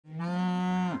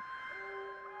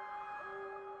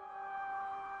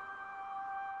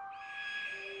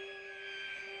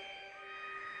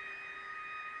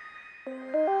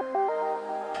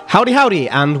Howdy, howdy,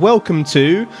 and welcome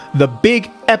to the big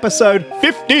episode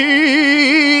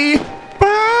 50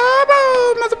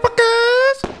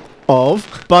 motherfuckers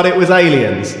of But It Was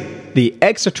Aliens, the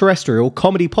extraterrestrial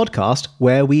comedy podcast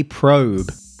where we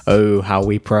probe. Oh, how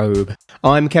we probe.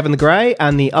 I'm Kevin the Grey,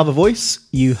 and the other voice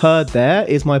you heard there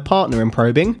is my partner in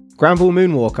probing, Granville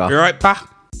Moonwalker. You alright, bah?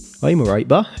 I'm alright,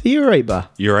 bah. Are you alright, bah?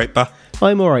 You alright, bah?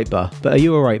 I'm alright, bah. But are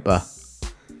you alright, bah?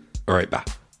 Alright, bah.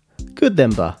 Good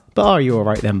then, bah. But are you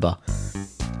alright then, bah?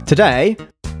 Today,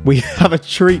 we have a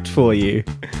treat for you.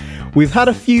 We've had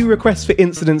a few requests for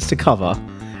incidents to cover,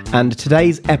 and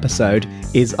today's episode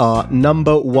is our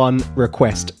number one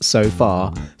request so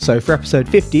far. So for episode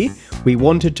 50, we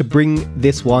wanted to bring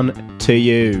this one to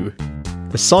you.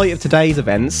 The site of today's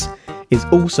events is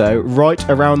also right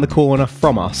around the corner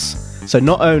from us. So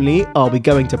not only are we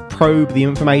going to probe the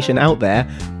information out there,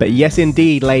 but yes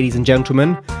indeed, ladies and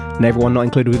gentlemen, and everyone not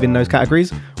included within those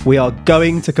categories, we are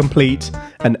going to complete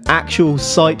an actual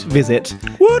site visit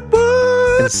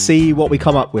and see what we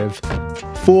come up with.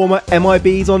 Former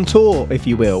MIBs on tour, if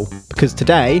you will, because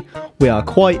today we are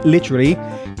quite literally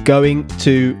going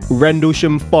to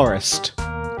Rendlesham Forest.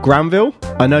 Granville,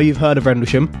 I know you've heard of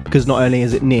Rendlesham because not only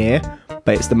is it near,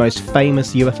 but it's the most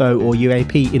famous UFO or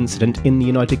UAP incident in the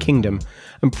United Kingdom,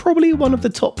 and probably one of the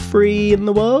top 3 in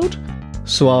the world.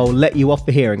 So I'll let you off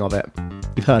the hearing of it.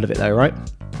 You've heard of it though, right?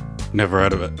 Never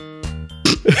heard of it.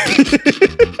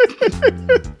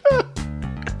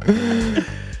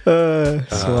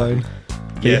 Swine.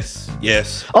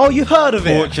 Yes. Oh, you've heard of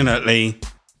it? Fortunately,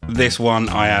 this one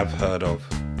I have heard of.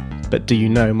 But do you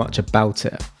know much about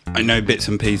it? I know bits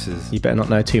and pieces. You better not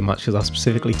know too much because I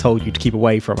specifically told you to keep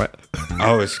away from it.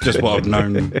 Oh, it's just what I've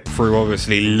known through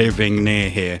obviously living near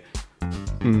here.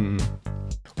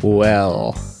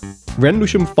 Well,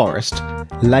 Rendlesham Forest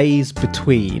lays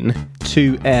between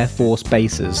 2 Air Force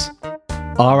bases,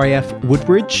 RAF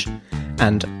Woodbridge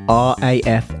and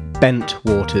RAF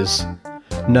Bentwaters,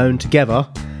 known together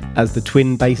as the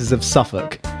twin bases of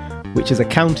Suffolk, which is a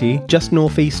county just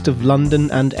northeast of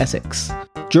London and Essex.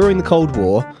 During the Cold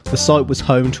War, the site was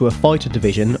home to a fighter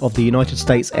division of the United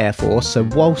States Air Force, so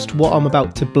whilst what I'm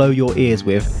about to blow your ears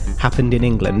with happened in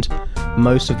England,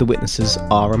 most of the witnesses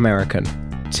are American.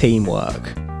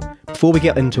 Teamwork. Before we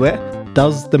get into it,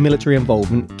 does the military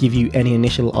involvement give you any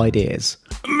initial ideas?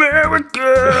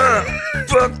 America!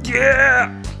 Fuck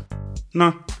yeah!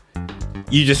 No.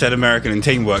 You just said American and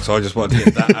teamwork, so I just wanted to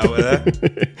get that out of there.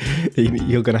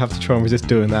 You're going to have to try and resist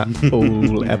doing that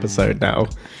all episode now.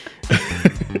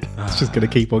 It's just going to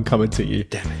keep on coming to you.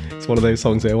 Damn it. It's one of those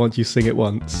songs where once you sing it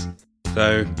once.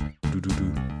 So,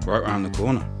 right around the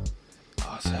corner.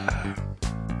 Oh, so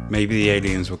maybe the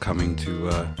aliens were coming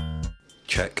to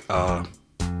check our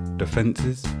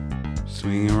defences,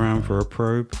 swinging around for a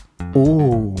probe.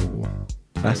 Ooh,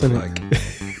 that's an like,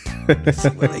 see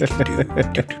what they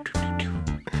can do.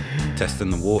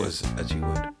 Testing the waters, as you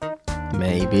would.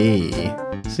 Maybe.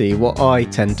 See, what I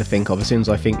tend to think of as soon as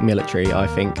I think military, I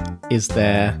think, is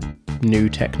there new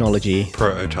technology?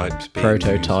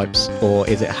 Prototypes, or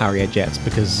is it Harrier jets?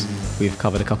 Because we've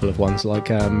covered a couple of ones like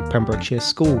Pembrokeshire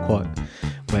School,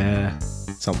 where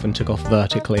something took off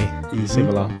vertically,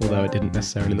 similar, although it didn't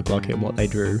necessarily look like it in what they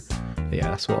drew. But yeah,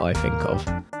 that's what I think of.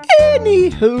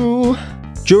 Anywho,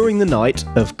 during the night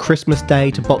of Christmas Day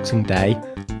to Boxing Day,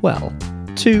 well,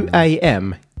 2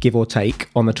 a.m, give or take,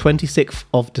 on the 26th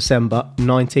of December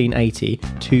 1980,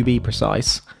 to be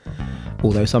precise,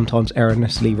 although sometimes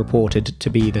erroneously reported to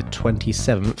be the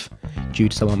 27th, due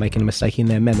to someone making a mistake in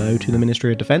their memo to the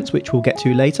Ministry of Defence, which we'll get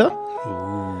to later.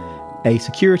 A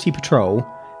security patrol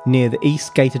near the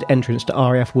east gated entrance to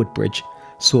RAF Woodbridge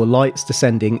saw lights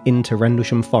descending into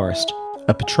Rendlesham Forest.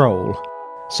 A patrol.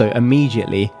 So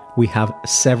immediately we have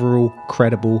several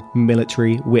credible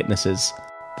military witnesses.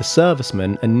 The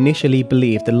servicemen initially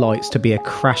believed the lights to be a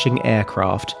crashing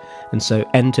aircraft and so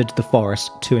entered the forest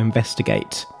to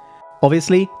investigate.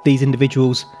 Obviously, these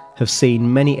individuals have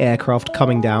seen many aircraft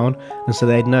coming down, and so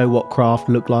they'd know what craft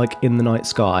looked like in the night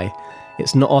sky.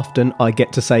 It's not often I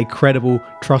get to say credible,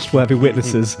 trustworthy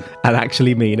witnesses and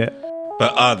actually mean it.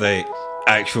 But are they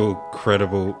actual,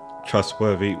 credible,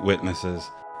 trustworthy witnesses?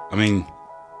 I mean,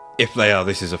 if they are,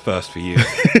 this is a first for you.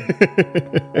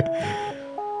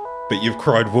 But you've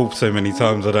cried wolf so many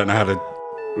times, I don't know how to,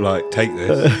 take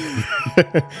this.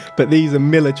 But these are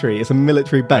military. It's a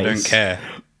military base. I don't care.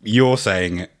 You're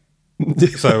saying it.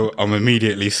 So I'm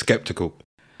immediately sceptical.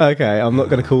 Okay, I'm not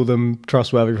going to call them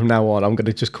trustworthy from now on. I'm going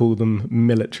to just call them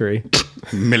military.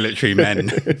 Military men.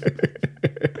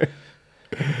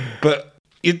 But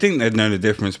you'd think they'd know the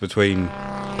difference between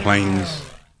planes,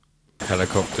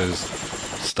 helicopters,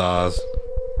 stars.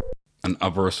 and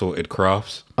other assorted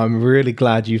crafts. I'm really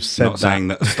glad you've said Not saying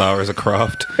that a star is a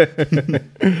craft.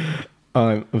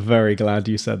 I'm very glad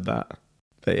you said that.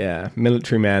 But yeah,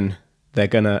 military men, they're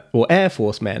gonna, or Air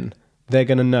Force men, they're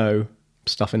gonna know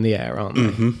stuff in the air, aren't they?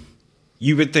 Mm-hmm.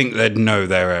 You would think they'd know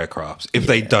their aircrafts. If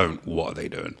they don't, what are they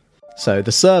doing? So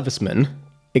the servicemen,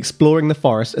 exploring the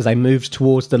forest as they moved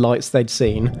towards the lights they'd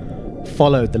seen,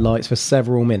 followed the lights for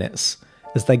several minutes.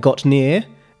 As they got near,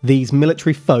 these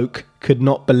military folk could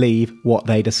not believe what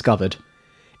they discovered.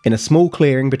 In a small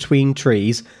clearing between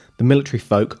trees, the military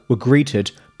folk were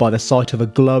greeted by the sight of a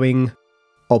glowing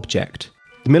object.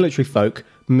 The military folk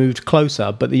moved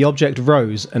closer, but the object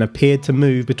rose and appeared to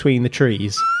move between the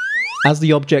trees. As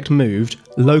the object moved,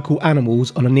 local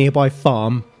animals on a nearby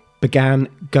farm began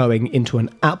going into an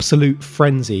absolute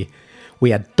frenzy. We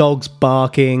had dogs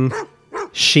barking,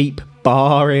 sheep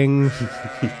baaing,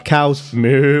 cows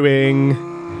mooing,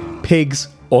 pigs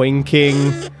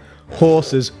oinking,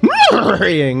 horses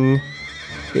mooing.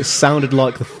 It sounded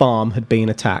like the farm had been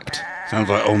attacked. Sounds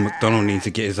like old MacDonald needs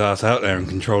to get his ass out there and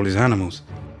control his animals.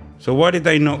 So why did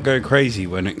they not go crazy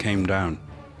when it came down?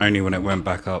 Only when it went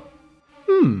back up?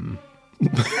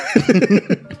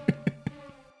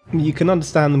 You can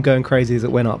understand them going crazy as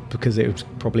it went up because it would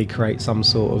probably create some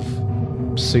sort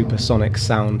of supersonic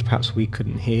sound perhaps we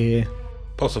couldn't hear.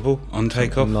 Possible, on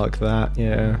takeoff. Like that,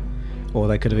 yeah. Or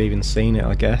they could have even seen it,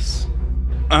 I guess.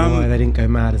 Why they didn't go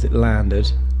mad as it landed,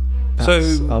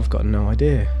 I've got no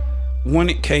idea. When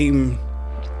it came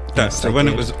down, Yes, so when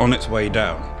did. it was on its way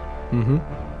down,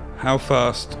 how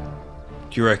fast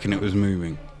do you reckon it was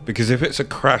moving? Because if it's a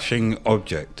crashing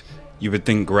object, you would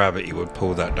think gravity would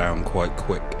pull that down quite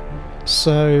quick.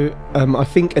 So, I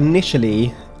think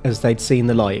initially, as they'd seen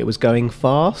the light, it was going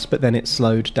fast, but then it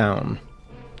slowed down.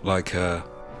 Like a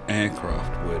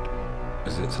aircraft would,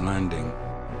 as it's landing.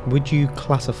 Would you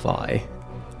classify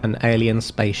an alien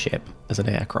spaceship as an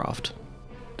aircraft?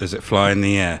 Does it fly in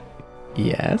the air?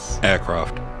 Yes.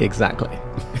 Aircraft. Exactly.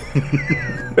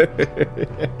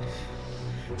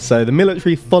 So the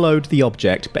military followed the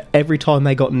object, but every time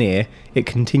they got near, it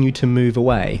continued to move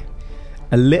away.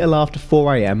 A little after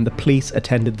 4 a.m, the police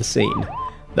attended the scene.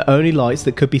 The only lights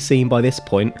that could be seen by this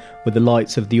point were the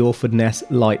lights of the Orford Ness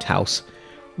lighthouse,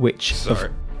 which...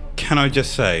 Sorry. Can I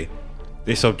just say,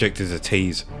 this object is a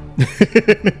tease.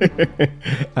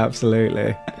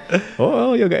 Absolutely.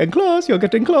 Oh, you're getting close,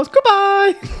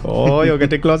 goodbye! Oh, you're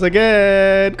getting close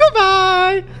again,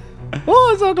 goodbye!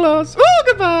 Oh, so close, oh,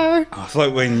 goodbye! It's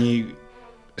like when you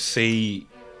see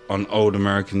on old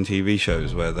American TV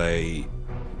shows where they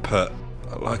put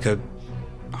like a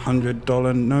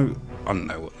 $100 note, I don't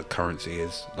know what the currency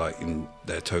is like in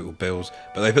their total bills,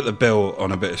 but they put the bill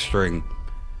on a bit of string,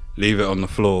 leave it on the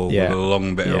floor with a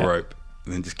long bit of rope,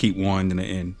 and then just keep winding it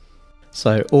in.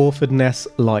 So, Orford Ness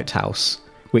Lighthouse,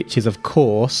 which is of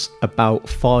course about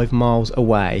 5 miles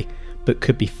away, but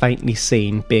could be faintly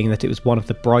seen, being that it was one of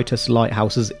the brightest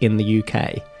lighthouses in the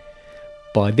UK.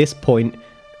 By this point,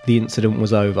 the incident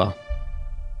was over.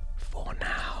 For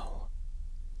now.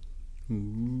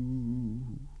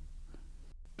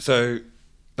 So,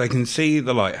 they can see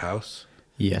the lighthouse.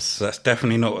 Yes. So that's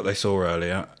definitely not what they saw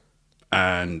earlier.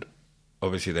 And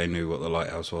obviously they knew what the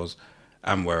lighthouse was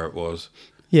and where it was.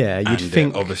 Yeah, you'd and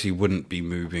think... it obviously wouldn't be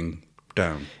moving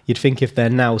down. You'd think if they're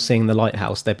now seeing the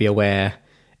lighthouse, they'd be aware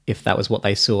if that was what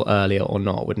they saw earlier or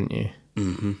not, wouldn't you?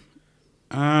 Mm-hmm.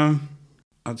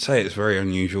 I'd say it's very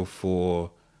unusual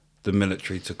for the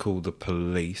military to call the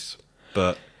police,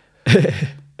 but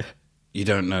you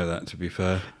don't know that, to be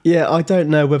fair. Yeah, I don't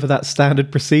know whether that's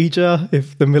standard procedure,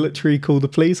 if the military call the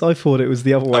police. I thought it was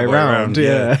the other way around.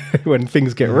 Yeah. When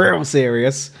things get real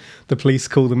serious, the police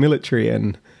call the military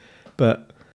in. But,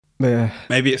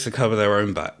 maybe it's to cover their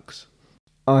own backs.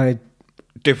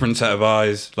 Different set of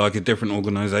eyes, like a different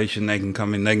organisation, they can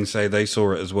come in, they can say they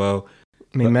saw it as well.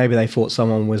 I mean, maybe they thought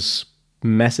someone was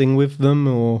messing with them,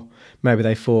 or maybe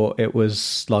they thought it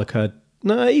was like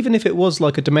even if it was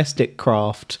like a domestic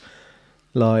craft,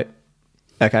 like,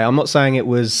 okay, I'm not saying it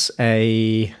was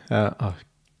a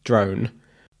drone,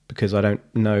 because I don't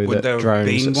know that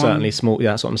drones are certainly small.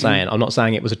 Yeah, that's what I'm saying. I'm not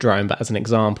saying it was a drone, but as an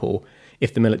example,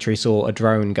 if the military saw a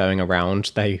drone going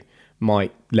around, they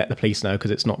might let the police know because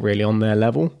it's not really on their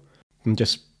level. I'm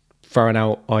just throwing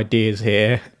out ideas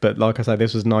here, but like I said,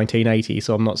 this was 1980,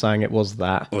 so I'm not saying it was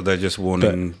that. Or they're just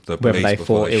warning the police whether they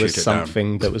before thought they it was shoot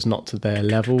something that was not to their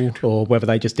level, or whether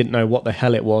they just didn't know what the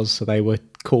hell it was, so they were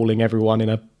calling everyone in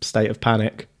a state of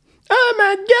panic. Oh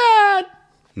my god!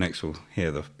 Next we'll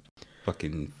hear the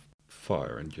fucking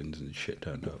fire engines and shit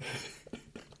turned up.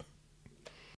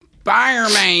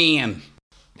 Fireman!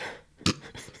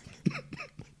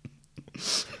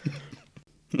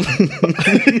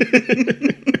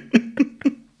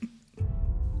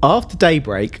 After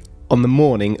daybreak on the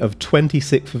morning of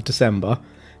 26th of December,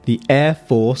 the Air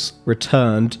Force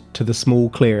returned to the small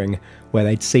clearing where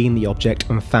they'd seen the object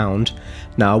and found.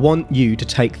 Now I want you to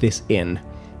take this in.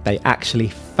 They actually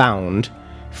found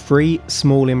 3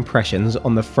 small impressions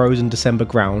on the frozen December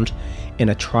ground in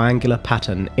a triangular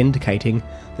pattern, indicating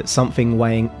that something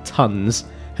weighing tons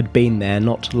had been there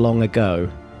not long ago.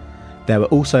 There were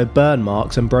also burn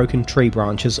marks and broken tree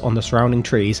branches on the surrounding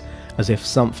trees, as if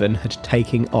something had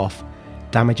taken off,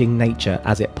 damaging nature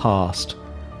as it passed.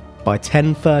 By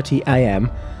 10:30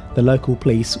 AM, the local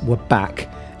police were back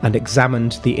and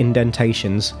examined the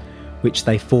indentations, which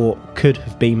they thought could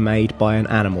have been made by an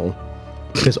animal.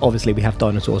 Because obviously we have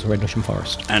dinosaurs in Rendlesham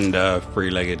Forest. And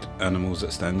 3-legged animals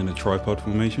that stand in a tripod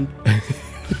formation.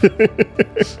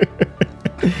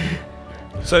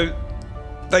 So,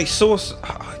 they saw...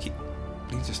 I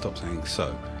need to stop saying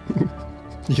so.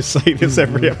 You say this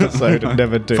every episode and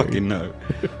never do. Fucking no.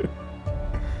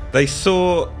 They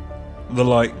saw the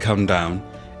light come down.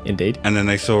 Indeed. And then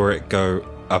they saw it go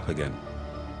up again.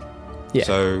 Yeah.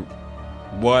 So,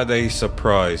 why are they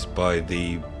surprised by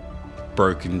the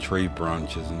broken tree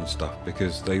branches and stuff?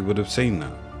 Because they would have seen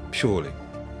that, surely.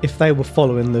 If they were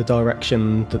following the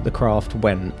direction that the craft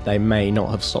went, they may not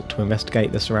have stopped to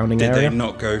investigate the surrounding area. Did they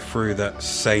not go through that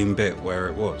same bit where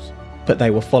it was? But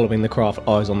they were following the craft,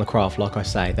 eyes on the craft, like I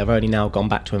say. They've only now gone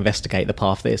back to investigate the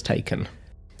path that it's taken.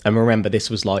 And remember,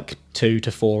 this was like 2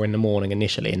 to 4 in the morning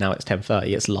initially, and now it's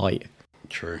 10:30, it's light.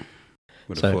 True.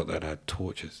 Would have thought they'd had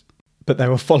torches. But they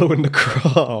were following the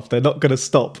craft. They're not going to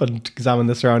stop and examine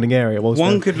the surrounding area.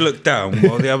 One could look down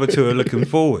while the other 2 are looking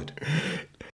forward.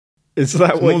 Is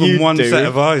that it's what more you than one do? set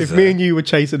of eyes If there. me and you were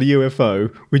chasing a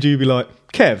UFO, would you be like,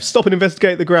 Kev, stop and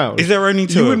investigate the ground? Is there only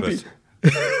 2 of us?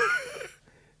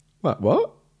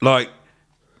 What? Like,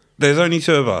 there's only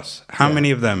 2 of us. How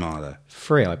many of them are there?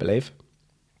 3, I believe.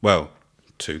 Well,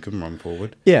 2 can run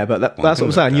forward. Yeah, but that's what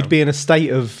I'm saying. down. You'd be in a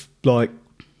state of, like,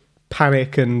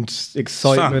 panic and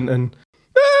excitement and...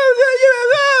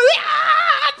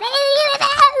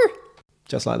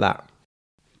 Just like that.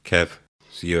 Kev,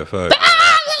 it's a UFO.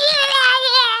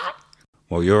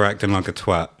 Well, you're acting like a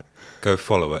twat. Go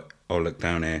follow it. I'll look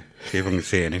down here. See if I can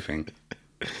see anything.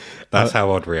 That's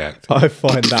how I'd react. I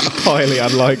find that highly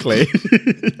unlikely.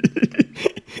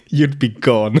 You'd be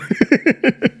gone.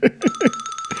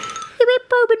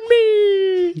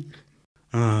 Me.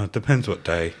 Depends what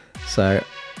day. So,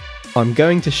 I'm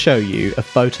going to show you a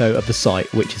photo of the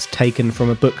site, which is taken from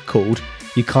a book called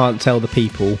You Can't Tell the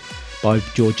People by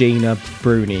Georgina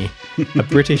Bruni, a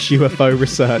British UFO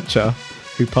researcher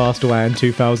who passed away in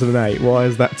 2008. Why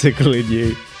is that tickling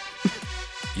you?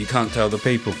 You can't tell the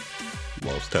people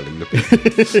whilst telling the people.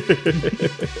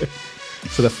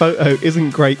 So the photo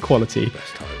isn't great quality,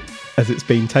 Best title. as it's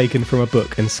been taken from a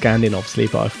book and scanned in, obviously,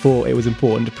 but I thought it was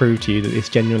important to prove to you that this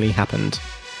genuinely happened.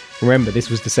 Remember, this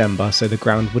was December, so the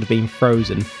ground would have been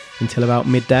frozen until about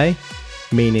midday,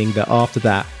 meaning that after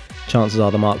that, chances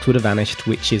are the marks would have vanished,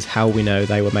 which is how we know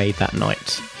they were made that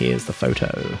night. Here's the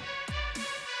photo.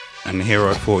 And here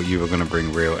I thought you were going to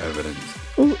bring real evidence.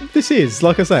 Well, this is,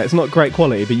 like I say, it's not great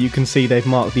quality, but you can see they've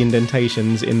marked the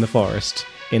indentations in the forest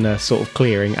in a sort of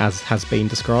clearing as has been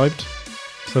described.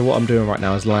 So what I'm doing right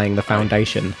now is laying the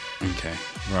foundation. Okay,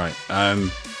 right.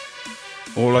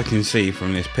 All I can see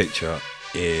from this picture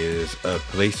is a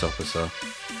police officer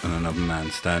and another man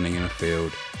standing in a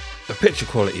field. The picture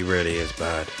quality really is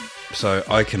bad. So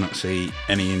I cannot see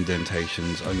any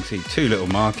indentations. I can see 2 little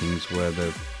markings where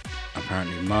they've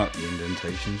apparently marked the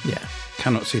indentations. Yeah.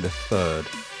 Cannot see the 3rd,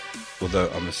 although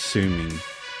I'm assuming...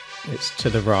 It's to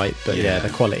the right, but yeah,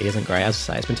 the quality isn't great. As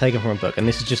I say, it's been taken from a book, and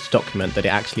this is just to document that it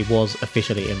actually was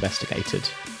officially investigated.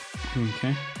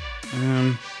 Okay.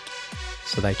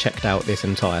 So they checked out this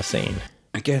entire scene.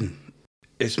 Again,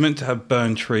 it's meant to have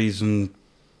burned trees and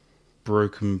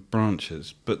broken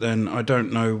branches, but then I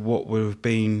don't know what would have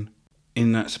been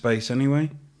in that space anyway.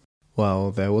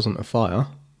 Well, there wasn't a fire.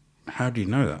 How do you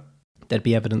know that? There'd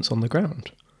be evidence on the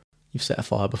ground. You've set a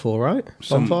fire before, right?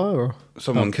 Bonfire? Or...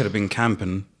 Someone could have been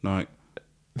camping, like...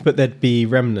 But there'd be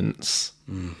remnants.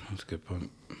 That's a good point.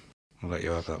 I'll let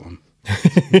you have that one.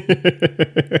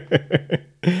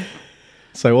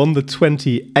 So on the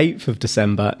 28th of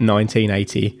December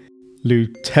 1980,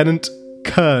 Lieutenant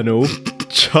Colonel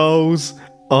Charles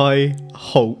I.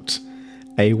 Halt,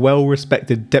 a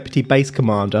well-respected deputy base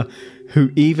commander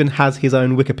who even has his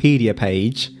own Wikipedia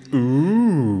page,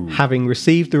 having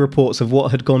received the reports of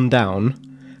what had gone down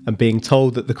and being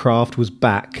told that the craft was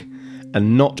back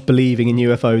and not believing in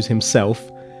UFOs himself,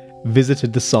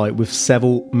 visited the site with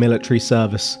several military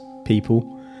service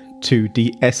people to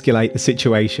de-escalate the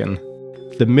situation.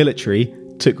 The military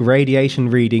took radiation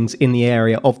readings in the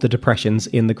area of the depressions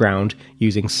in the ground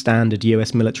using standard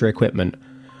US military equipment.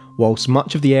 Whilst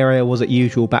much of the area was at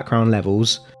usual background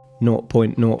levels,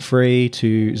 0.03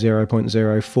 to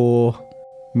 0.04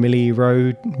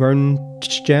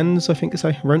 milliroentgens, I think it's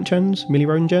a roentgens,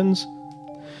 milliroentgens.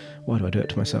 Why do I do it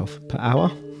to myself? Per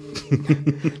hour?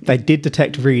 They did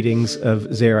detect readings of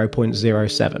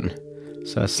 0.07,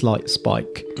 so a slight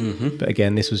spike. But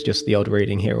again, this was just the odd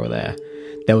reading here or there.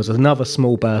 There was another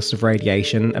small burst of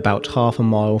radiation about half a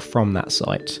mile from that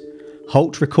site.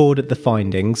 Halt recorded the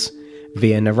findings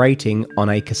via narrating on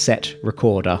a cassette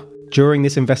recorder. During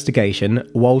this investigation,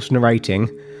 whilst narrating,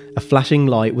 a flashing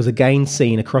light was again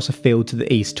seen across a field to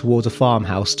the east towards a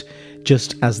farmhouse,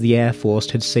 just as the Air Force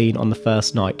had seen on the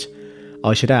first night.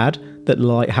 I should add that the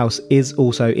lighthouse is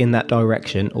also in that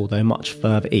direction, although much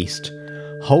further east.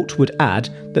 Halt would add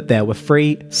that there were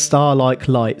 3 star-like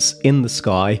lights in the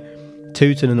sky,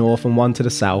 2 to the north and 1 to the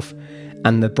south,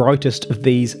 and the brightest of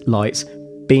these lights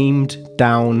beamed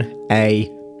down a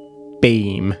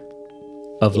beam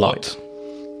of light.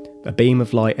 A beam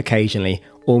of light occasionally,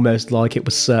 almost like it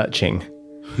was searching.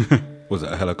 Was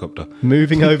it a helicopter?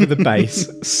 Moving over the base,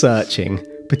 searching,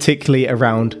 particularly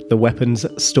around the weapons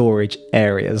storage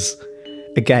areas.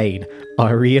 Again,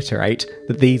 I reiterate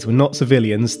that these were not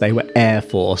civilians, they were Air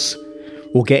Force.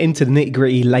 We'll get into the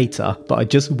nitty-gritty later, but I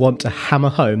just want to hammer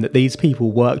home that these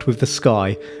people worked with the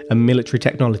sky and military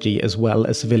technology as well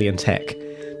as civilian tech.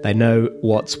 They know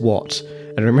what's what.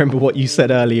 And remember what you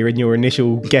said earlier in your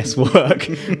initial guesswork,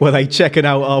 were they checking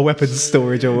out our weapons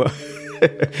storage or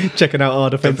checking out our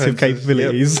defensive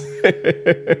capabilities?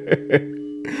 Yep.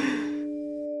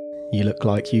 You look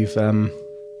like you've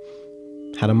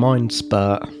had a mind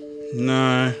spurt.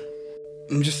 No.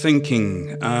 I'm just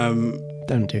thinking,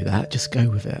 don't do that, just go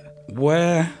with it.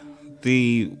 Where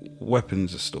the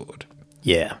weapons are stored.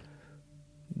 Yeah.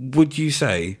 Would you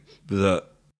say that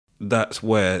that's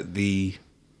where the,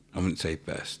 I wouldn't say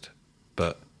best,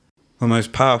 but the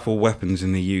most powerful weapons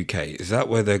in the UK, is that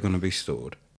where they're going to be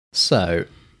stored? So,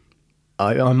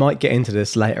 I might get into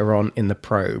this later on in the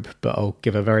probe, but I'll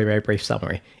give a very, very brief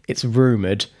summary. It's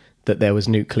rumoured that there was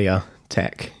nuclear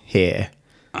tech here.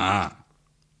 Ah,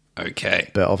 okay.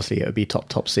 But obviously it would be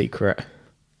top secret.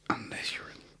 Unless you're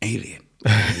an alien.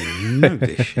 You know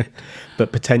this shit.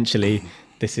 But potentially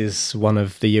this is one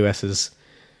of the US's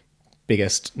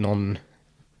biggest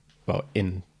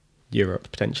in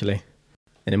Europe, potentially.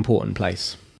 An important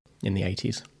place in the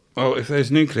 80s. Well, if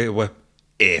there's nuclear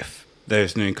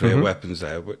weapons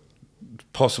there,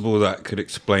 possible that could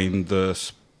explain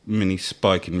the mini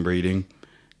spike in reading,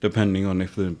 depending on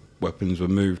if the weapons were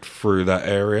moved through that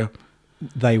area.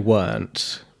 They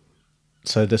weren't.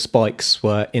 So the spikes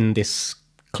were in this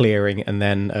clearing and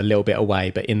then a little bit away,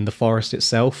 but in the forest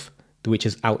itself, which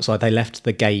is outside. They left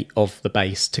the gate of the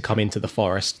base to come into the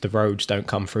forest. The roads don't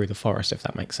come through the forest, if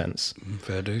that makes sense.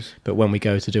 Fair dues. But when we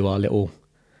go to do our little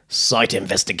site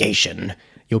investigation,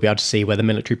 you'll be able to see where the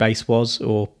military base was,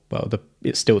 or, well,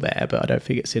 it's still there, but I don't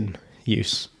think it's in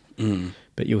use.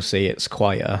 But you'll see it's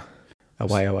quite a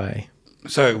way away.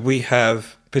 So we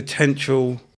have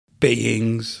potential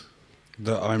beings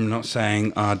that I'm not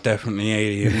saying are definitely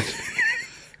aliens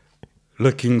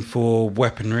looking for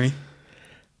weaponry.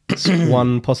 It's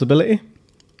one possibility.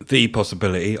 The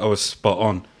possibility. I was spot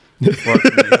on. Right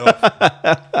from the off.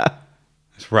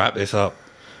 Let's wrap this up.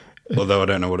 Although I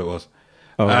don't know what it was.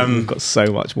 We've got so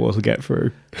much more to get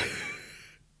through.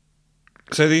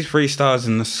 So these 3 stars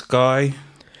in the sky.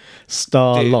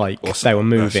 Star-like. They were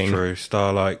moving. That's true.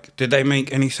 Star-like. Did they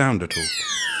make any sound at all?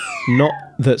 Not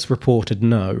that's reported,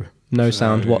 no. No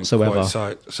sound whatsoever.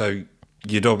 So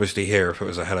you'd obviously hear if it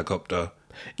was a helicopter.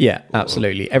 Yeah,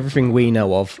 absolutely. Everything we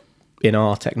know of in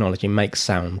our technology makes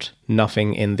sound.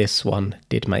 Nothing in this one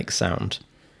did make sound.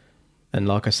 And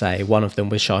like I say, one of them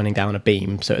was shining down a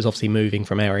beam, so it was obviously moving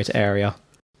from area to area.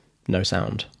 No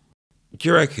sound. Do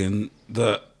you reckon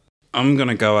that I'm going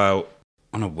to go out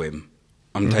on a whim?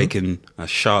 I'm taking a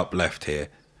sharp left here.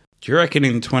 Do you reckon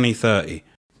in 2030,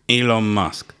 Elon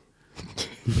Musk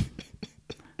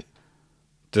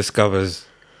discovers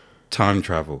time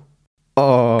travel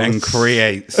and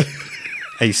creates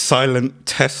a silent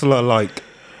Tesla-like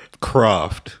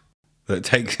craft that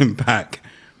takes him back,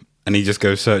 and he just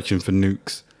goes searching for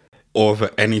nukes or for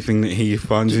anything that he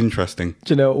finds interesting?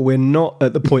 Do you know, we're not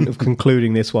at the point of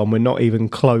concluding this one. We're not even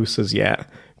close as yet,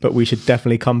 but we should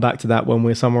definitely come back to that when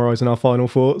we're summarising our final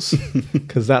thoughts,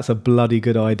 because that's a bloody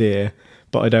good idea.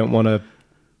 But I don't want to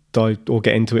dive or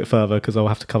get into it further, because I'll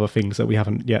have to cover things that we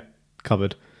haven't yet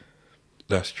covered.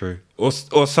 That's true. Or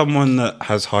someone that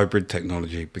has hybrid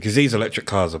technology, because these electric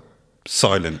cars are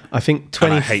silent. I think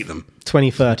and I hate them.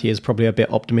 2030 is probably a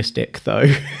bit optimistic, though.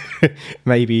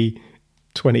 Maybe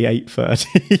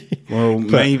 2830. Well,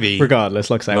 maybe. Regardless,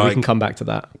 like I say, we can come back to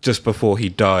that. Just before he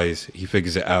dies, he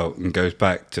figures it out and goes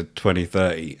back to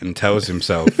 2030 and tells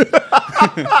himself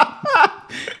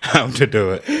how to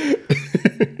do it.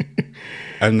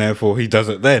 And therefore he does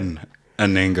it then,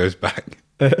 and then goes back.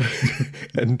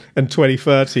 And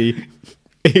 2030,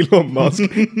 Elon Musk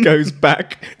goes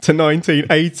back to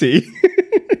 1980.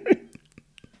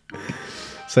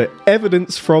 So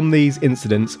evidence from these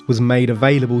incidents was made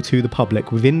available to the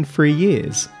public within 3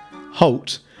 years.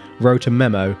 Halt wrote a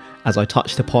memo, as I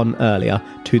touched upon earlier,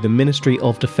 to the Ministry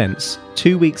of Defence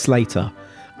 2 weeks later,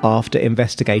 after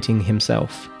investigating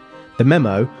himself. The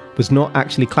memo was not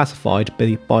actually classified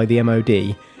by the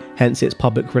MOD, hence its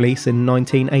public release in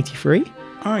 1983.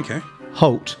 Oh, okay.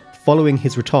 Halt, following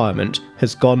his retirement,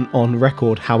 has gone on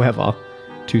record, however,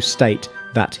 to state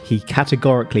that he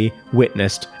categorically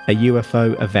witnessed a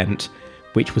UFO event,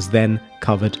 which was then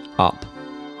covered up.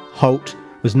 Halt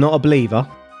was not a believer,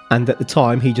 and at the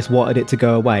time he just wanted it to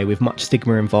go away, with much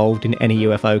stigma involved in any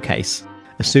UFO case.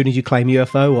 As soon as you claim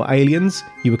UFO or aliens,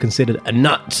 you were considered a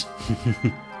nut.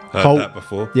 Heard that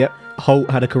before. Yep, Halt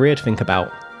had a career to think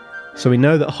about. So we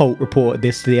know that Halt reported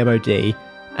this to the MOD,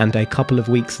 and a couple of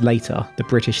weeks later, the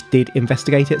British did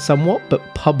investigate it somewhat, but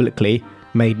publicly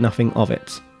made nothing of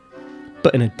it.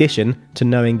 But in addition to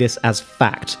knowing this as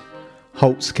fact,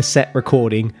 Halt's cassette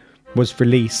recording was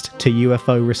released to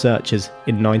UFO researchers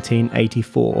in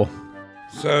 1984.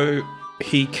 So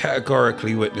he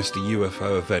categorically witnessed a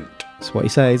UFO event. That's what he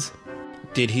says.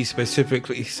 Did he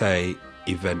specifically say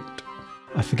event?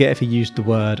 I forget if he used the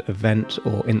word event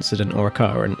or incident or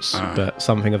occurrence, but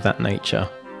something of that nature.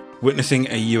 Witnessing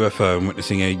a UFO and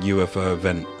witnessing a UFO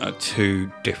event are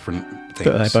two different things.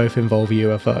 But they both involve a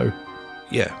UFO.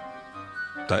 Yeah,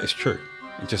 that is true.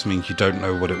 It just means you don't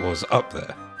know what it was up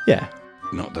there. Yeah.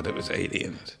 Not that it was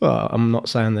aliens. Well, I'm not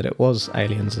saying that it was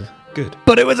aliens. Good.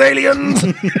 But it was aliens!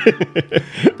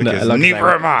 Because neither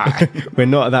am I. We're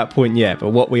not at that point yet, but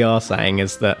what we are saying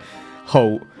is that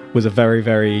Halt was a very,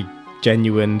 very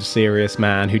genuine, serious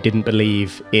man who didn't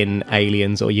believe in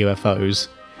aliens or UFOs,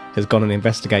 has gone and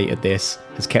investigated this,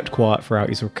 has kept quiet throughout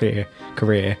his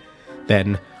career.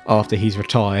 Then, after he's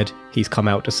retired, he's come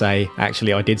out to say,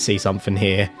 actually, I did see something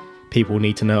here. People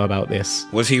need to know about this.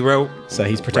 Was he well? So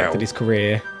he's protected his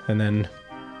career, and then...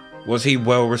 Was he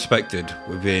well respected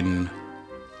within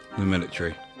the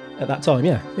military? At that time,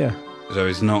 yeah. So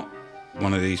he's not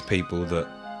one of these people that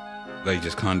they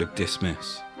just kind of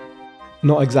dismiss.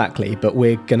 Not exactly, but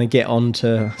we're going to get on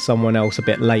to someone else a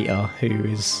bit later who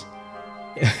is...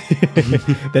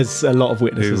 There's a lot of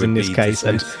witnesses in this case,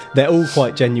 and they're all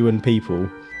quite genuine people.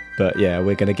 But yeah,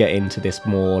 we're going to get into this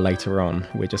more later on.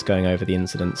 We're just going over the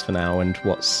incidents for now and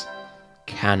what's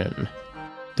canon.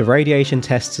 The radiation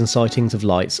tests and sightings of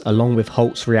lights, along with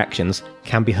Halt's reactions,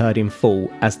 can be heard in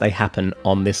full as they happen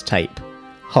on this tape.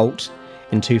 Halt,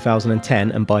 in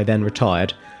 2010 and by then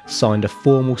retired, signed a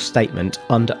formal statement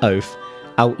under oath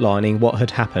outlining what had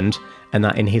happened, and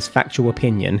that in his factual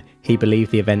opinion, he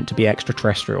believed the event to be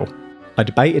extraterrestrial. I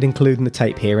debated including the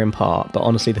tape here in part, but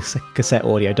honestly the cassette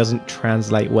audio doesn't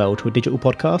translate well to a digital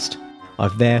podcast.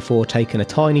 I've therefore taken a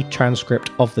tiny transcript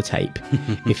of the tape.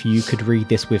 If you could read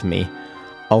this with me.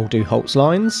 I'll do Halt's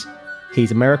lines.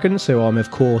 He's American, so I'm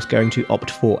of course going to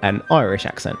opt for an Irish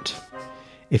accent.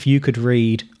 If you could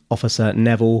read Officer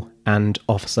Neville and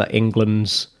Officer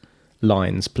England's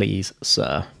lines, please,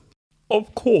 sir.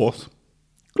 Of course.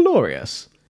 Glorious.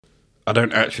 I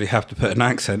don't actually have to put an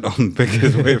accent on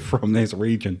because we're from this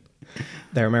region.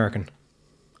 They're American.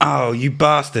 Oh, you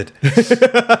bastard.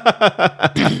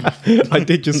 I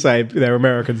did just say they're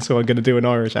American, so I'm going to do an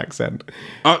Irish accent.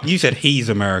 Oh, you said he's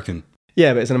American.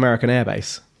 Yeah, but it's an American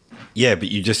airbase. Yeah, but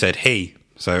you just said he,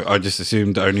 so I just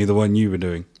assumed only the one you were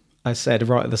doing. I said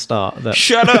right at the start that...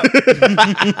 Shut up!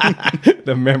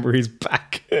 The memory's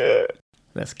back.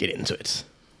 Let's get into it.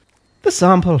 The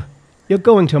sample. You're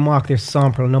going to mark this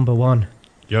sample number 1.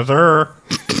 Yes, sir.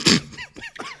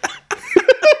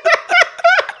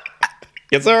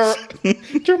 Yes, sir.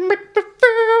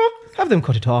 Have them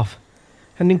cut it off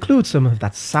and include some of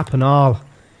that sap and all.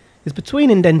 It's between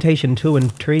indentation 2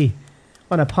 and 3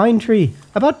 on a pine tree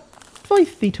about 5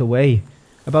 feet away,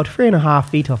 about 3.5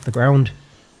 feet off the ground.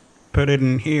 Put it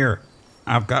in here.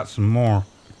 I've got some more.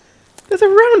 There's a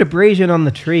round abrasion on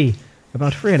the tree,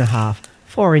 about 3.5,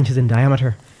 4 inches in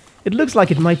diameter. It looks like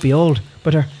it might be old,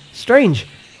 but strange.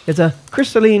 It's a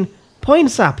crystalline pine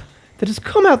sap that has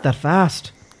come out that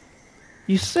fast.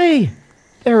 You say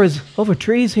there is other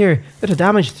trees here that are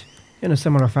damaged in a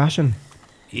similar fashion.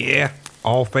 Yeah,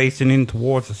 all facing in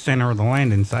towards the center of the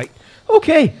landing site.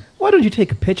 Okay, why don't you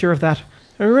take a picture of that?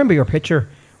 And remember your picture.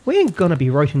 We ain't gonna be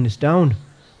writing this down.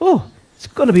 Oh, it's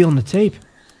gonna be on the tape.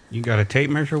 You got a tape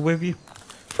measure with you?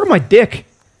 For my dick.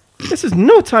 This is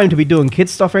no time to be doing kid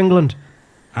stuff, England.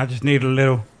 I just need a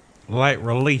little light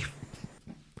relief.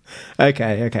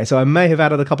 Okay, so I may have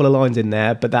added a couple of lines in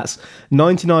there, but that's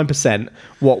 99%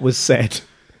 what was said.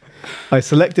 I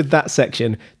selected that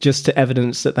section just to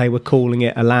evidence that they were calling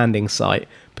it a landing site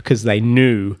because they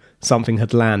knew something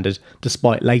had landed,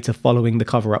 despite later following the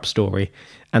cover-up story,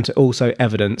 and to also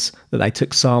evidence that they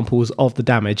took samples of the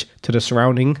damage to the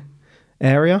surrounding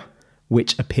area,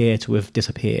 which appear to have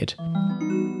disappeared.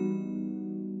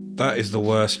 That is the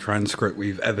worst transcript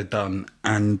we've ever done,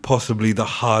 and possibly the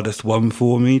hardest one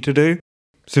for me to do,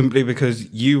 simply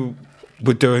because you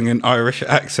were doing an Irish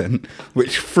accent,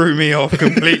 which threw me off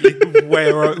completely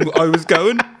where I was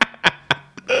going.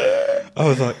 I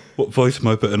was like, what voice am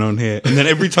I putting on here? And then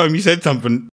every time you said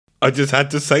something, I just had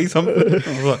to say something.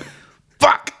 I was like,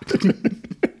 fuck!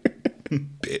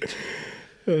 Bitch.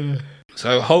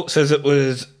 So Holt says it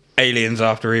was aliens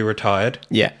after he retired.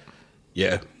 Yeah.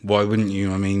 Yeah, why wouldn't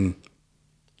you? I mean,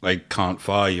 they can't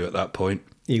fire you at that point.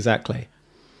 Exactly.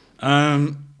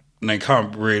 They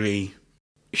can't really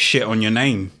shit on your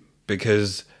name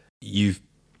because you've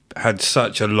had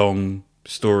such a long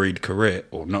storied career,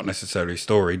 or not necessarily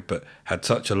storied, but had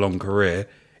such a long career.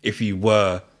 If you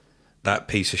were that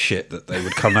piece of shit that they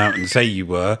would come out and say you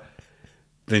were,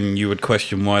 then you would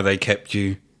question why they kept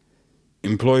you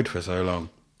employed for so long.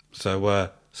 So,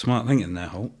 smart thinking there,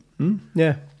 Holt.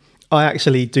 Yeah. I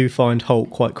actually do find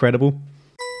Holt quite credible.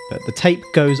 But the tape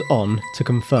goes on to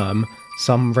confirm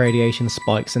some radiation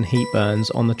spikes and heat burns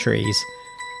on the trees,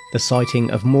 the sighting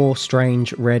of more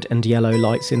strange red and yellow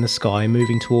lights in the sky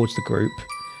moving towards the group.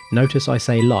 Notice I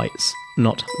say lights,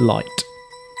 not light.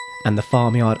 And the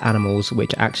farmyard animals,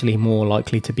 which are actually more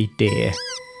likely to be deer,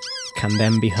 can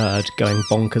then be heard going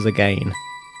bonkers again.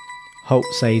 Holt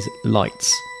says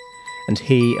lights, and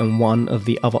he and one of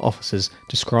the other officers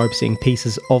describe seeing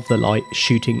pieces of the light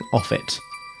shooting off it.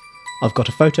 I've got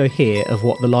a photo here of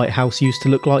what the lighthouse used to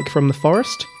look like from the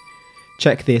forest.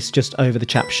 Check this just over the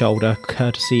chap's shoulder,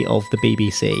 courtesy of the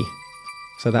BBC.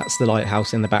 So that's the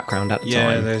lighthouse in the background at the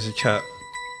time. Yeah, there's a chap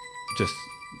just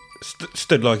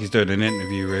stood like he's doing an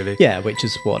interview, really. Yeah, which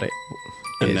is what it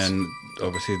is. And then,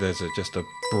 obviously, there's just a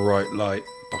bright light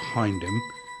behind him.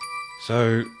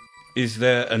 So, is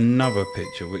there another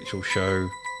picture which will show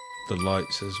the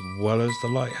lights as well as the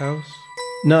lighthouse?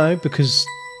 No, because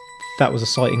that was a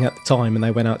sighting at the time and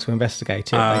they went out to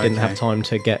investigate it. They didn't have time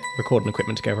to get recording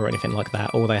equipment together or anything like that.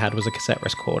 All they had was a cassette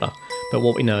recorder. But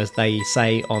what we know is they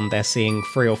say on they're seeing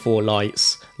 3 or 4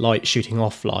 lights shooting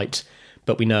off light,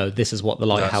 but we know this is what the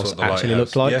lighthouse actually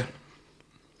looked like. Yeah,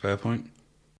 fair point.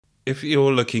 If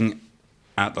you're looking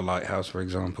at the lighthouse, for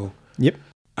example, yep,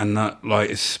 and that light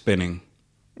is spinning,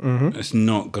 it's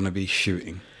not going to be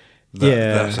shooting.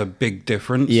 That's a big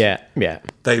difference. Yeah.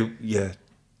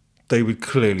 They would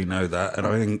clearly know that, and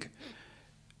I think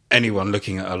anyone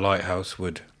looking at a lighthouse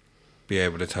would be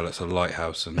able to tell it's a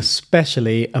lighthouse. And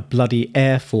especially a bloody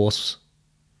Air Force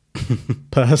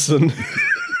person.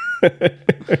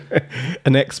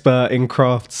 An expert in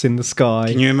crafts in the sky.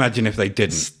 Can you imagine if they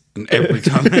didn't? And every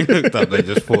time they looked up, they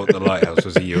just thought the lighthouse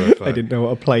was a UFO. They didn't know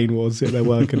what a plane was, yet they're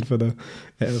working for the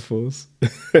Air Force.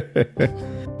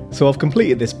 So I've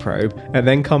completed this probe and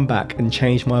then come back and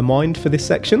changed my mind for this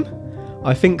section.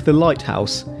 I think the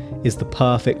lighthouse is the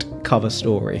perfect cover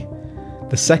story.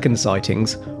 The second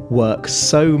sightings work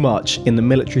so much in the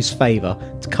military's favour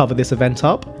to cover this event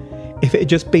up. If it had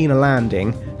just been a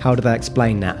landing, how do they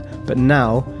explain that? But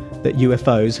now that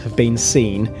UFOs have been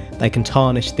seen, they can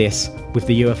tarnish this with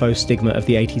the UFO stigma of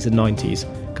the 80s and 90s,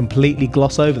 completely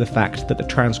gloss over the fact that the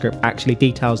transcript actually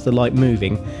details the light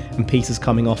moving and pieces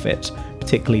coming off it,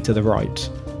 particularly to the right.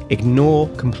 Ignore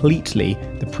completely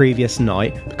the previous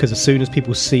night, because as soon as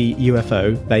people see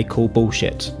UFO, they call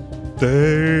bullshit.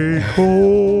 They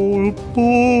call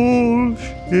bullshit.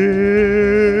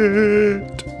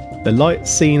 The lights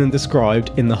seen and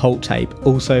described in the Halt tape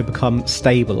also become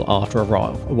stable after a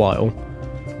while,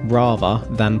 rather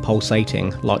than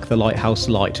pulsating like the lighthouse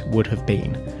light would have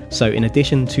been. So in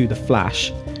addition to the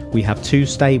flash, we have 2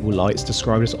 stable lights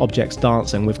described as objects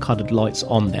dancing with coloured lights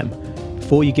on them.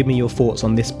 Before you give me your thoughts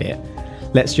on this bit,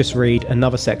 let's just read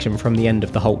another section from the end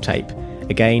of the Halt tape.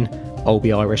 Again, I'll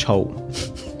be Irish Halt.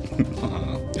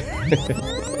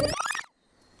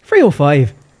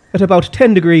 305. At about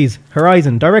 10 degrees,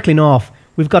 horizon directly north,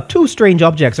 we've got 2 strange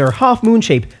objects, or half-moon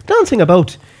shape, dancing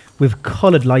about. with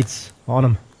coloured lights on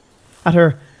 'em. At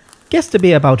her, guess to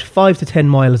be about 5 to 10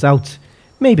 miles out,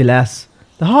 maybe less,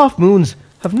 the half-moons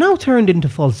have now turned into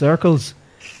full circles,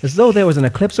 as though there was an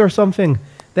eclipse or something,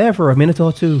 there for a minute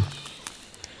or two.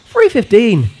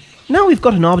 3:15. Now we've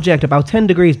got an object about 10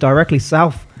 degrees directly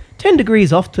south, 10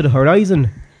 degrees off to the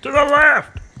horizon. To the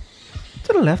left!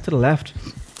 To the left.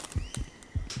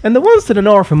 And the ones to the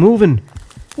north are moving.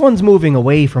 One's moving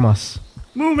away from us.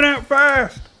 Moving out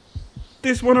fast!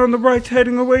 This one on the right's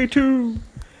heading away too.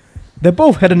 They're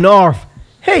both heading north.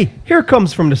 Hey, here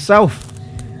comes from the south.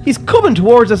 He's coming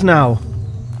towards us now.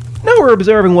 Now we're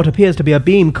observing what appears to be a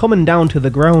beam coming down to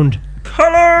the ground.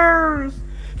 Colors!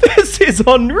 This is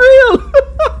unreal!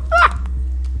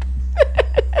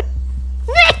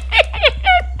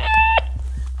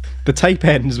 The tape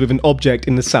ends with an object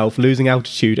in the south losing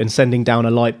altitude and sending down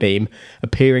a light beam,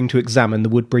 appearing to examine the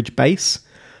Woodbridge base.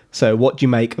 So what do you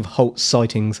make of Halt's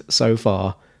sightings so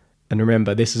far? And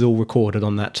remember, this is all recorded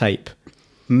on that tape.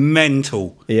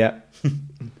 Mental. Yeah.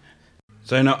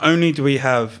 So not only do we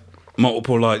have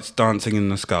multiple lights dancing in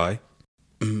the sky,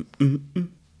 we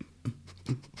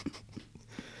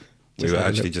were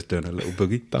actually just doing a little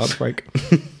boogie. Dance break.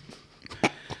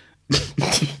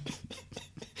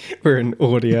 We're an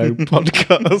audio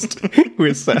podcast.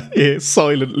 We're sat here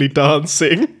silently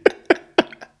dancing.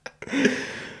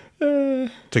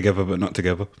 Together but not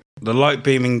together. The light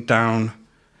beaming down.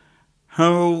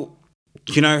 Do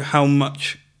you know how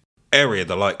much area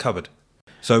the light covered?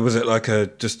 So was it like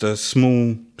just a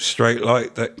small straight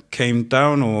light that came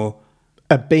down, or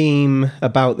A beam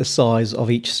about the size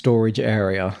of each storage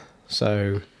area.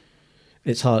 So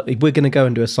it's hard. We're going to go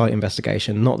and do a site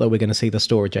investigation. Not that we're going to see the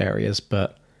storage areas,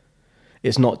 but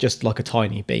it's not just like a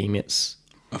tiny beam. It's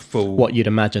a full, what you'd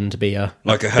imagine to be a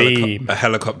beam. A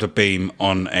helicopter beam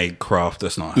on a craft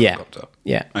that's not a helicopter?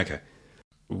 Yeah. Okay.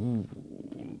 Ooh.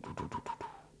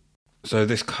 So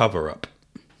this cover-up.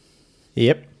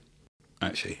 Yep.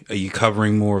 Actually, are you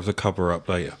covering more of the cover-up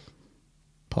later?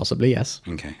 Possibly, yes.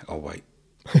 Okay, I'll wait.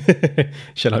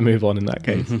 Shall I move on in that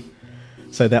case? Mm-hmm.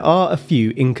 So there are a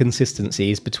few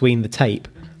inconsistencies between the tape,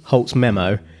 Halt's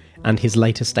memo, and his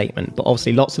later statement, but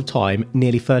obviously lots of time,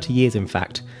 nearly 30 years in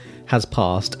fact, has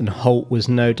passed, and Halt was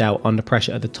no doubt under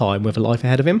pressure at the time with a life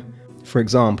ahead of him. For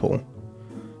example,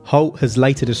 Halt has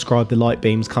later described the light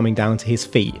beams coming down to his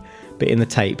feet, but in the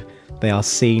tape, they are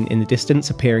seen in the distance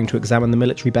appearing to examine the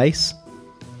military base.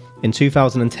 In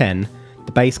 2010,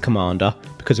 the base commander,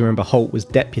 because remember Halt was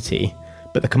deputy,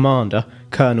 but the commander,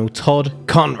 Colonel Todd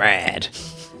Conrad,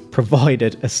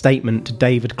 provided a statement to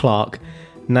David Clark,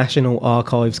 National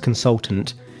Archives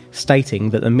consultant, stating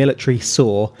that the military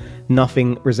saw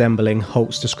nothing resembling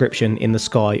Halt's description in the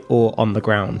sky or on the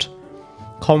ground.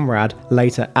 Conrad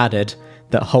later added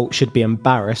that Halt should be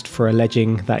embarrassed for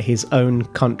alleging that his own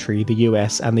country, the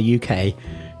US and the UK,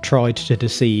 tried to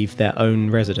deceive their own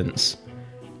residents.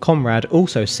 Conrad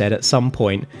also said at some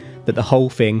point that the whole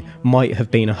thing might have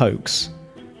been a hoax.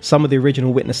 Some of the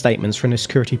original witness statements from the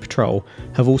security patrol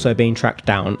have also been tracked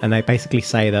down, and they basically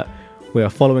say that we are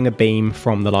following a beam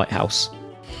from the lighthouse.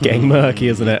 Getting murky,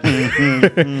 isn't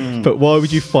it? But why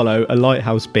would you follow a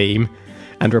lighthouse beam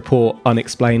and report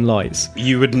unexplained lights?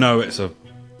 You would know it's a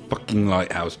fucking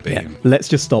lighthouse beam. Yeah. Let's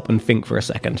just stop and think for a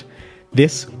second.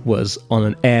 This was on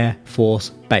an Air Force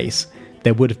base.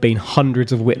 There would have been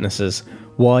hundreds of witnesses.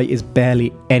 Why is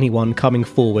barely anyone coming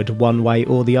forward one way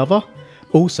or the other?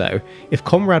 Also, if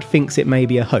Conrad thinks it may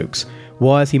be a hoax,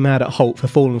 why is he mad at Halt for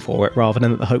falling for it rather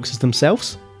than at the hoaxes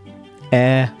themselves?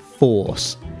 Air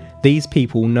Force. These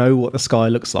people know what the sky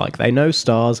looks like. They know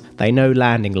stars, they know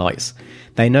landing lights.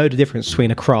 They know the difference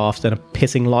between a craft and a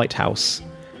pissing lighthouse.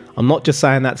 I'm not just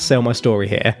saying that to sell my story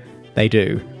here. They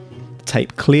do. The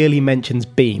tape clearly mentions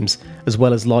beams as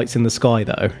well as lights in the sky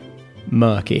though.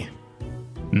 Murky.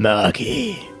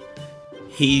 Murky.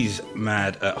 He's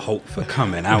mad at Halt for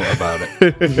coming out about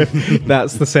it.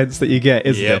 That's the sense that you get,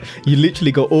 isn't it? You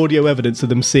literally got audio evidence of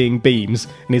them seeing beams,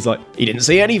 and he's like, he didn't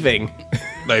see anything.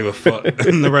 They were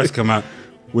and the rest come out.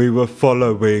 We were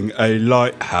following a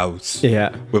lighthouse.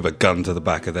 Yeah. With a gun to the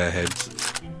back of their heads.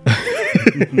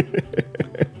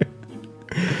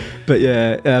 But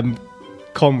yeah,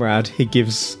 Conrad, he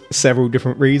gives several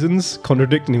different reasons,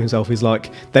 contradicting himself. He's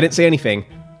like, they didn't see anything.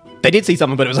 They did see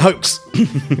something, but it was a hoax.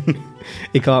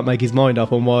 He can't make his mind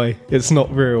up on why it's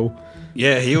not real.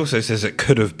 Yeah, he also says it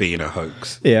could have been a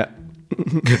hoax. Yeah.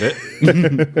 Could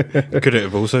it? Could it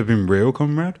have also been real,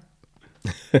 Conrad?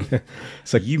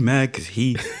 So you mad because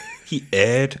he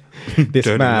aired this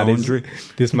dirty man laundry?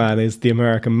 This man is the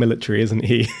American military, isn't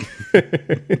he?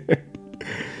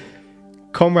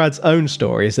 Conrad's own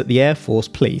story is that the Air Force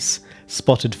police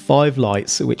spotted 5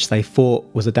 lights which they thought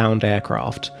was a downed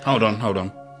aircraft. Hold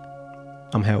on.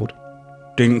 I'm held.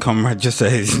 Didn't Comrade just say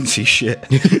he didn't see shit?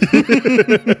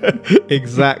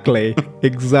 Exactly.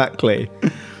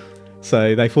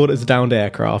 So they thought it was a downed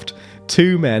aircraft.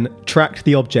 2 men tracked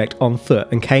the object on foot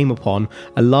and came upon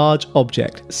a large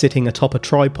object sitting atop a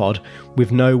tripod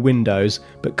with no windows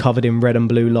but covered in red and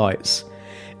blue lights.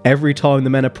 Every time the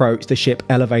men approached, the ship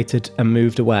elevated and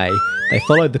moved away. They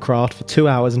followed the craft for 2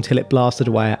 hours until it blasted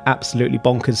away at absolutely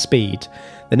bonkers speed.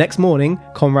 The next morning,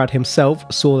 Conrad himself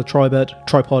saw the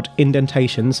tripod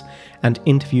indentations and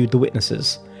interviewed the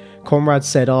witnesses. Conrad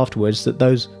said afterwards that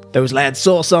those lads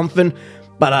saw something,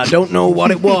 but I don't know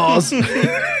what it was.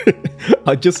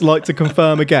 I'd just like to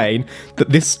confirm again that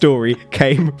this story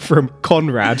came from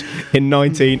Conrad in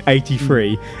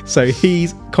 1983. So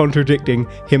he's contradicting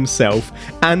himself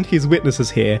and his witnesses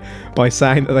here by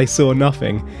saying that they saw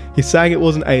nothing. He's saying it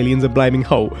wasn't aliens and blaming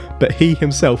Halt, but he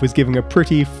himself is giving a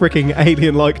pretty freaking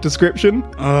alien-like description.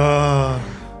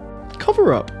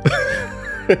 Cover up.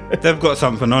 They've got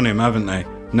something on him, haven't they?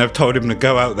 And they've told him to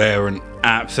go out there and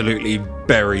absolutely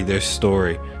bury this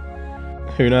story.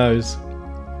 Who knows?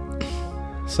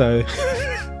 So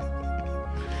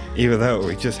either that or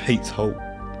he just hates Halt.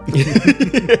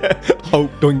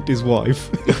 Halt doinked his wife.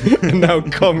 And now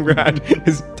Conrad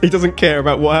he doesn't care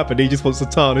about what happened, he just wants to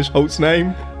tarnish Halt's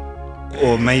name.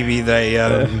 Or maybe they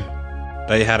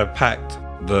had a pact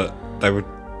that they would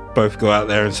both go out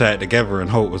there and say it together, and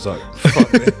Halt was like, fuck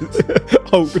this.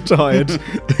 Halt retired.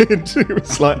 And he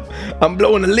was like, I'm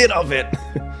blowing the lid off it.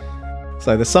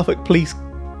 So the Suffolk police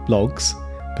logs,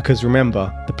 because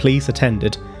remember, the police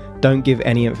attended, don't give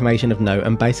any information of note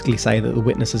and basically say that the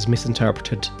witnesses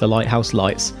misinterpreted the lighthouse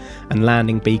lights and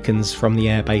landing beacons from the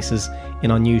air bases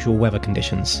in unusual weather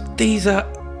conditions. These are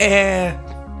Air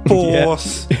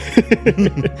Force.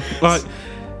 Like,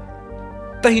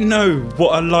 they know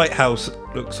what a lighthouse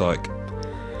looks like.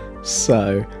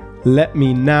 So, let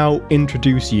me now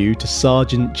introduce you to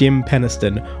Sergeant Jim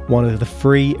Peniston, one of the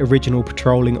 3 original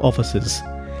patrolling officers.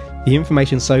 The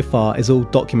information so far is all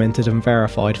documented and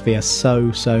verified via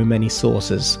so many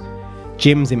sources.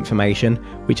 Jim's information,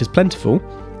 which is plentiful,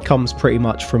 comes pretty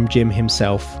much from Jim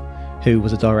himself, who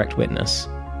was a direct witness.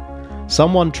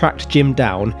 Someone tracked Jim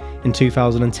down in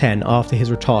 2010 after his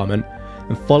retirement,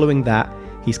 and following that,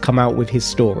 he's come out with his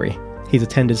story. He's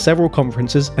attended several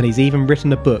conferences and he's even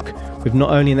written a book with not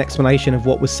only an explanation of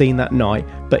what was seen that night,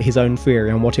 but his own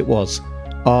theory on what it was.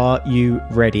 Are you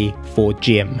ready for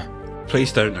Jim?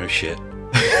 Police don't know shit.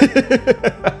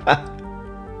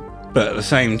 But at the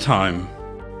same time,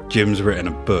 Jim's written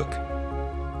a book.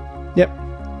 Yep.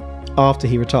 After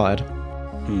he retired.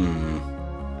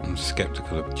 I'm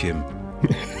sceptical of Jim.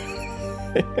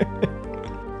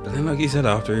 But then, like you said,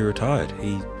 after he retired,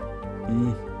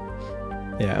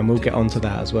 Yeah, and we'll get onto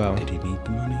that as well. Did he need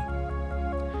the money?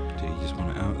 Did he just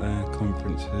want it out there?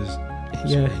 Conferences?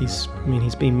 Yeah, he's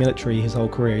been military his whole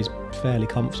career. He's fairly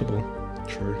comfortable.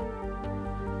 True.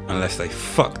 Unless they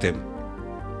fucked him.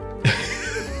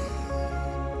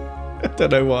 I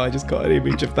don't know why, I just got an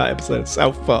image of that episode of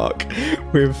South Park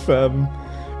with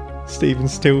Steven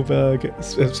Spielberg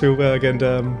and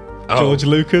George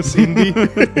Lucas, Indy.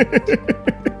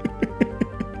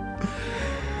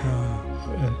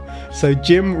 So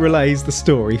Jim relays the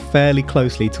story fairly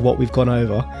closely to what we've gone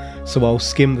over, so I'll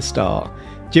skim the start.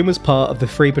 Jim was part of the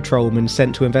 3 patrolmen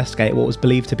sent to investigate what was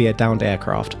believed to be a downed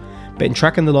aircraft, but in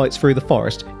tracking the lights through the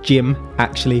forest, Jim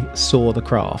actually saw the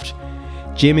craft.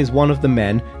 Jim is one of the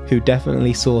men who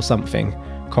definitely saw something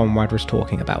Conrad was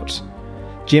talking about.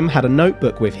 Jim had a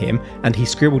notebook with him and he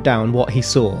scribbled down what he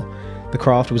saw. The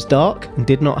craft was dark and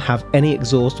did not have any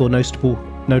exhaust or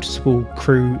noticeable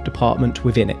crew department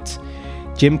within it.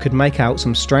 Jim could make out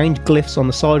some strange glyphs on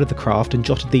the side of the craft and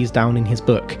jotted these down in his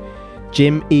book.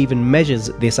 Jim even measures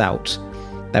this out.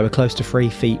 They were close to 3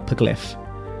 feet per glyph.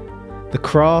 The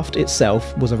craft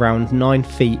itself was around 9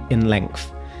 feet in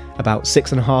length, about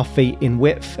 6.5 feet in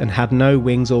width, and had no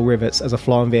wings or rivets as a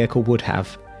flying vehicle would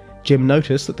have. Jim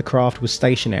noticed that the craft was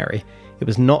stationary. It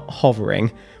was not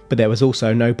hovering, but there was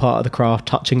also no part of the craft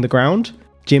touching the ground.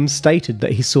 Jim stated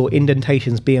that he saw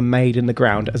indentations being made in the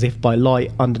ground as if by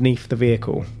light underneath the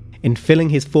vehicle. In filling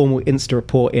his formal Insta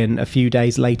report in a few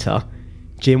days later,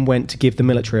 Jim went to give the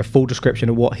military a full description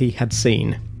of what he had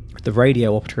seen. The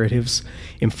radio operatives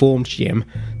informed Jim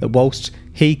that whilst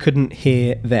he couldn't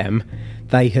hear them,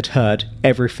 they had heard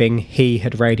everything he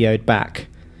had radioed back.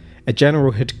 A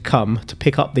general had come to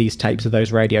pick up these tapes of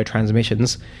those radio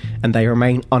transmissions, and they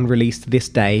remain unreleased to this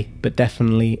day, but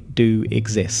definitely do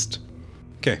exist.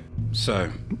 Okay, so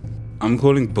I'm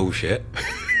calling bullshit.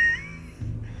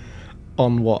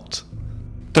 On what?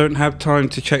 don't have time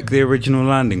to check the original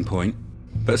landing point,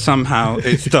 but somehow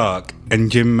it's dark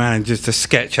and Jim manages to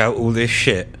sketch out all this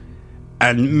shit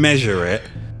and measure it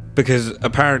because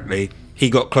apparently he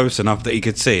got close enough that he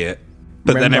could see it,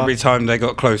 but then every time they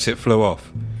got close it flew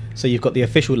off. So you've got the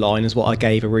official line is what I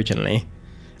gave originally,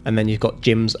 and then you've got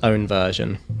Jim's own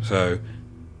version. So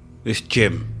this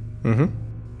Jim,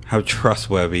 how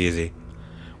trustworthy is he?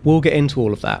 We'll get into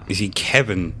all of that. Is he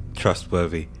Kevin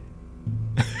trustworthy?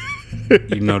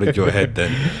 You nodded your head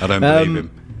then. I don't believe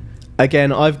him.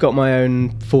 Again, I've got my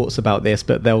own thoughts about this,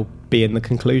 but they'll be in the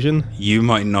conclusion. You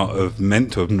might not have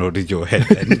meant to have nodded your head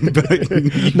then.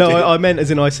 But no, I meant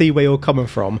as in I see where you're coming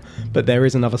from, but there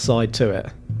is another side to it.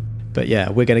 But yeah,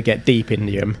 we're going to get deep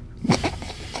into him.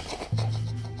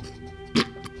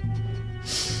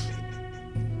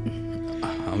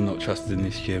 I'm not trusting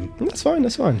this Jim. That's fine,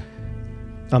 that's fine.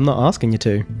 I'm not asking you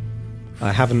to.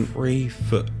 I haven't... 3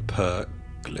 foot per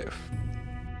glyph.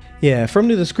 Yeah, from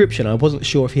the description, I wasn't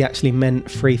sure if he actually meant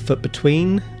 3 foot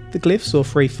between the glyphs or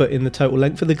 3 foot in the total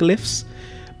length of the glyphs,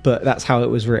 but that's how it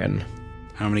was written.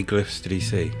 How many glyphs did he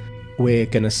see? We're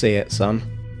going to see it, son.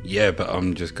 Yeah, but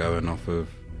I'm just going off of...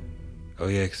 Oh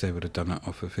yeah, because they would have done it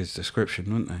off of his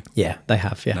description, wouldn't they? Yeah, they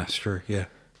have, yeah. That's true, yeah.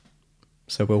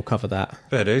 So we'll cover that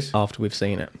Fair dues. after we've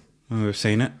seen it. When we've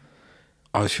seen it,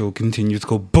 I shall continue to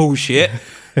call bullshit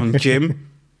on Jim.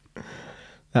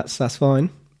 That's fine.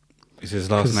 Is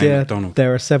his last name McDonald?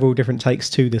 There are several different takes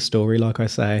to this story, like I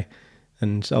say,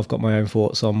 and I've got my own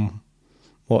thoughts on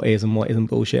what is and what isn't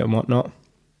bullshit and whatnot,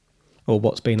 or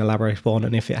what's been elaborated on,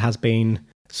 and if it has been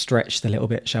stretched a little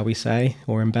bit, shall we say,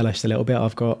 or embellished a little bit.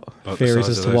 I've got theories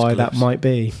as to why that might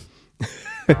be.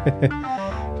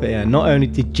 But yeah, not only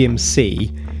did Jim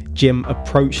see, Jim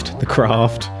approached the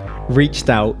craft, reached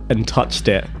out and touched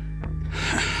it.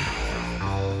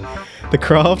 The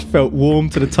craft felt warm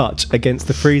to the touch against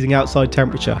the freezing outside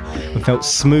temperature and felt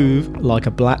smooth like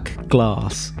a black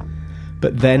glass.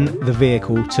 But then the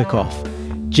vehicle took off.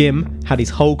 Jim had his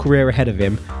whole career ahead of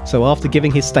him, so after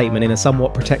giving his statement in a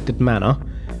somewhat protected manner,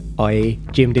 i.e.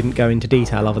 Jim didn't go into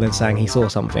detail other than saying he saw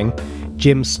something,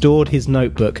 Jim stored his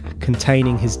notebook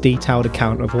containing his detailed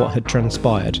account of what had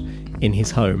transpired in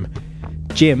his home.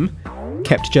 Jim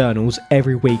kept journals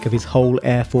every week of his whole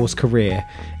Air Force career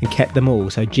and kept them all,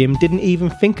 so Jim didn't even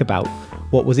think about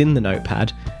what was in the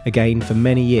notepad again for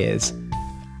many years.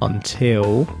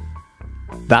 Until...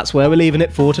 That's where we're leaving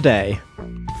it for today.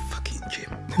 Fucking Jim.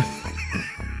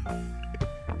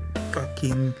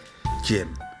 Fucking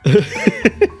Jim.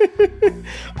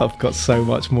 I've got so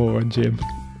much more on Jim.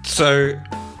 So,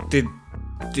 did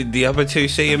the other two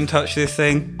see him touch this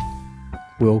thing?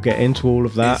 We'll get into all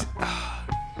of that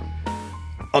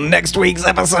on next week's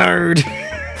episode.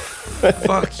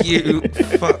 Fuck you.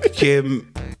 Fuck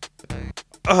Jim.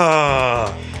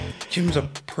 Ah, Jim's a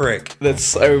prick. There's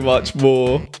so much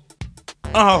more.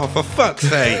 Oh, for fuck's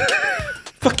sake.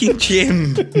 Fucking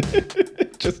Jim.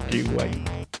 Just you wait.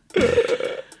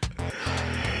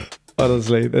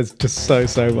 Honestly, there's just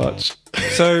so much.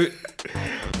 So,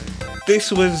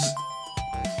 this was...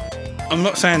 I'm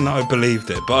not saying that I believed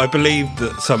it, but I believed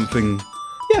that something...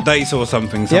 Yeah. They saw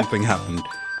something happened.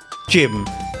 Jim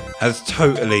has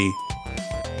totally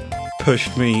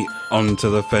pushed me onto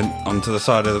the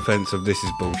side of the fence of this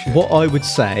is bullshit. What I would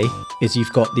say is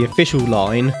you've got the official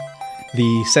line,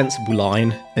 the sensible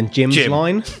line, and Jim's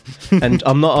line. And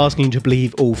I'm not asking you to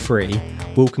believe all three.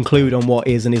 We'll conclude on what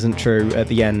is and isn't true at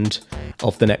the end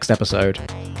of the next episode,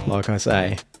 like I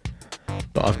say.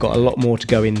 But I've got a lot more to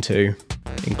go into,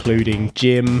 including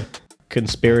Jim,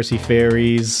 conspiracy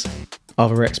theories,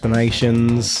 other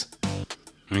explanations.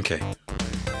 Okay.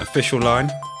 Official line.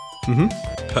 Mm-hmm.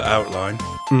 Put out line.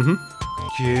 Mm-hmm.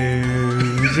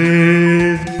 Jim's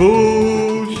is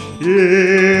bullshit.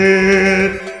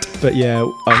 But yeah,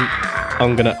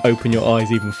 I'm going to open your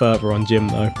eyes even further on Jim,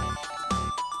 though.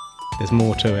 There's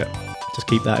more to it. Just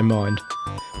keep that in mind.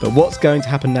 But what's going to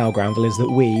happen now, Granville, is that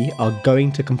we are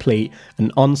going to complete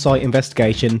an on-site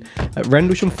investigation at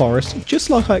Rendlesham Forest, just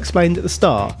like I explained at the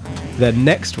start. Then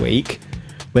next week,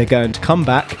 we're going to come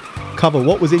back, cover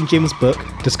what was in Jim's book,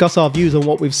 discuss our views on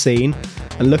what we've seen,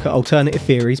 and look at alternative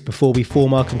theories before we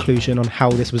form our conclusion on how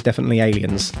this was definitely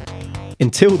aliens.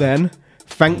 Until then,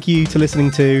 thank you to listening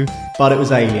to But It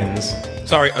Was Aliens.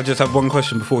 Sorry, I just have one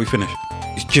question before we finish.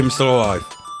 Is Jim still alive?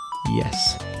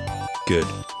 Yes. Good.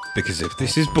 Because if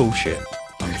this is bullshit,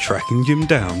 I'm tracking Jim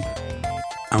down.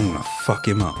 I'm gonna fuck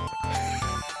him up.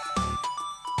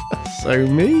 That's so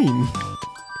mean.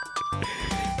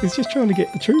 He's just trying to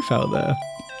get the truth out there.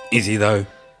 Is he though?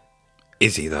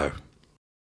 Is he though?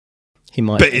 He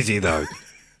might. But is he though?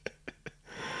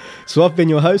 So I've been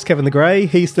your host, Kevin the Grey.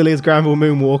 He still is Granville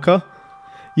Moonwalker.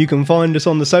 You can find us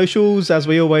on the socials, as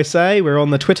we always say. We're on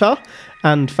the Twitter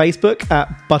and Facebook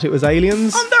at But It Was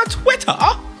Aliens. Under Twitter?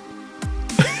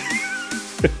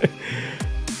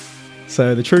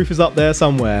 So the truth is up there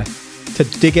somewhere. To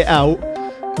dig it out,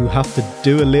 you have to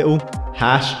do a little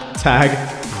hashtag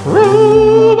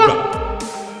probe.